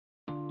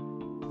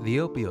The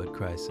opioid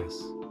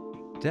crisis.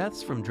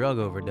 Deaths from drug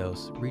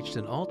overdose reached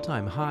an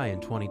all-time high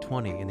in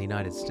 2020 in the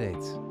United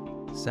States.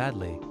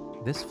 Sadly,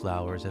 this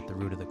flower is at the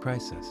root of the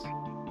crisis.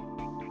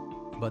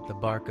 But the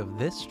bark of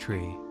this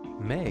tree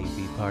may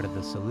be part of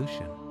the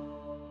solution.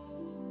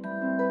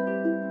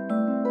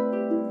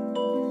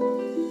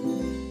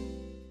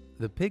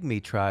 The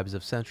Pygmy tribes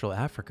of Central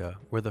Africa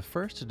were the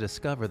first to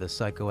discover the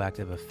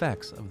psychoactive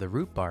effects of the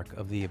root bark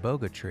of the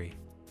iboga tree.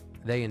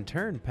 They in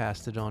turn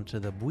passed it on to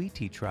the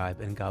Bwiti tribe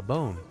in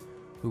Gabon,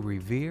 who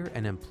revere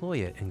and employ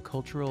it in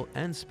cultural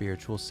and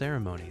spiritual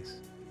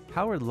ceremonies.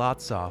 Howard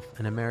Lotsof,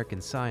 an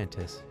American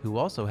scientist who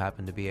also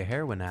happened to be a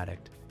heroin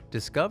addict,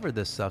 discovered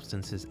the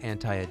substance's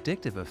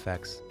anti-addictive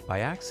effects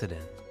by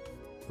accident.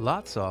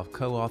 Lotsof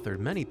co-authored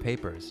many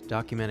papers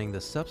documenting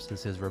the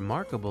substance's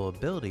remarkable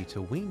ability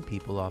to wean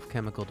people off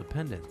chemical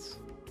dependence.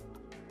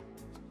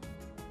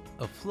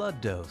 A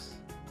flood dose.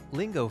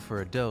 Lingo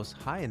for a dose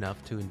high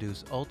enough to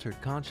induce altered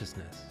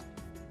consciousness.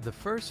 The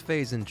first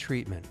phase in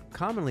treatment,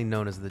 commonly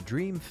known as the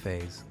dream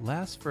phase,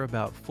 lasts for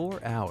about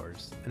 4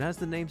 hours, and as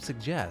the name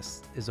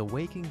suggests, is a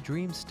waking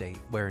dream state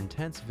where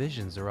intense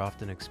visions are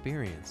often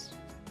experienced.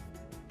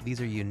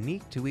 These are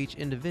unique to each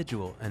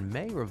individual and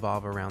may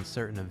revolve around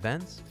certain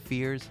events,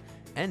 fears,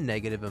 and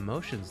negative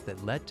emotions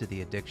that led to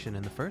the addiction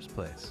in the first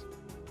place.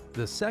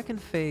 The second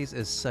phase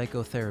is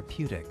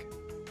psychotherapeutic,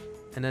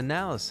 an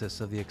analysis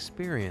of the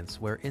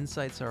experience where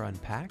insights are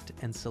unpacked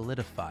and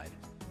solidified.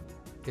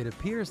 It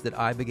appears that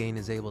ibogaine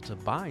is able to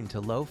bind to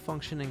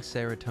low-functioning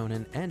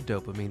serotonin and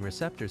dopamine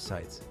receptor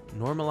sites,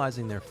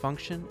 normalizing their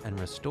function and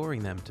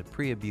restoring them to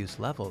pre-abuse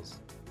levels.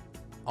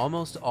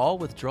 Almost all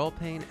withdrawal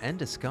pain and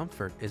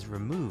discomfort is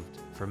removed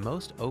for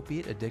most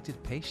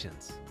opiate-addicted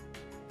patients.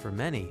 For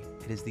many,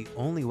 it is the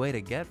only way to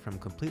get from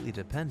completely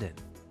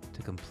dependent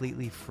to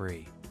completely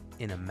free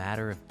in a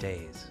matter of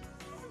days.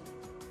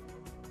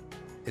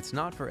 It's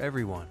not for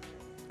everyone.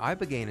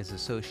 Ibogaine is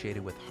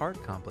associated with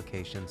heart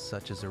complications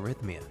such as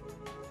arrhythmia,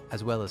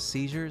 as well as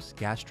seizures,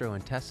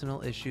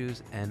 gastrointestinal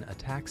issues, and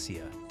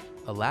ataxia,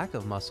 a lack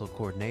of muscle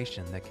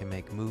coordination that can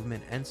make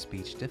movement and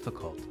speech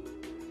difficult.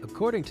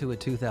 According to a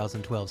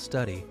 2012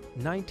 study,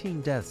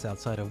 19 deaths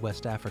outside of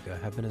West Africa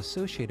have been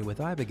associated with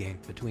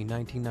ibogaine between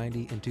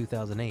 1990 and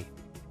 2008.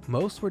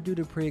 Most were due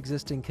to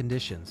pre-existing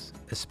conditions,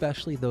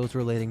 especially those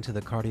relating to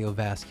the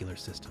cardiovascular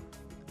system.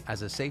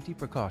 As a safety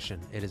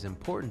precaution, it is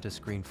important to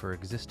screen for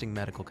existing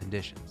medical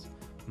conditions,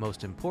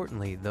 most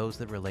importantly those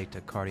that relate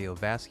to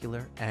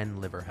cardiovascular and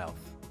liver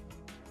health.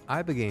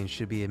 Ibogaine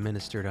should be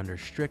administered under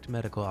strict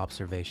medical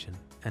observation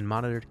and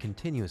monitored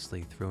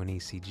continuously through an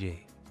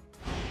ECG.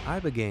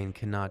 Ibogaine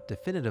cannot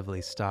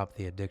definitively stop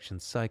the addiction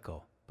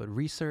cycle, but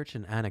research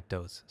and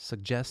anecdotes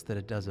suggest that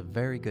it does a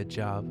very good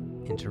job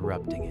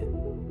interrupting it.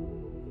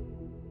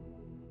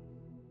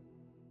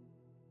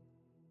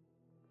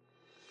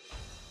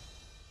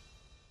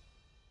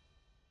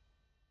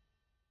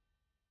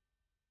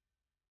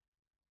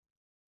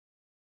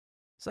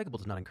 Psychable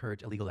does not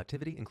encourage illegal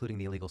activity, including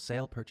the illegal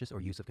sale, purchase,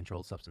 or use of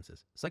controlled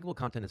substances. Psychable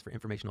content is for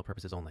informational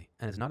purposes only,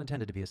 and is not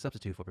intended to be a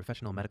substitute for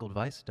professional medical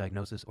advice,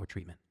 diagnosis, or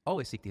treatment.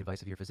 Always seek the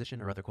advice of your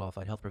physician or other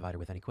qualified health provider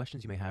with any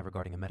questions you may have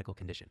regarding a medical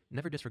condition.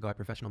 Never disregard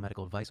professional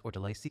medical advice or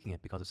delay seeking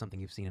it because of something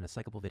you've seen in a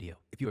psychable video.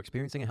 If you are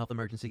experiencing a health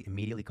emergency,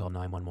 immediately call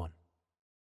 911.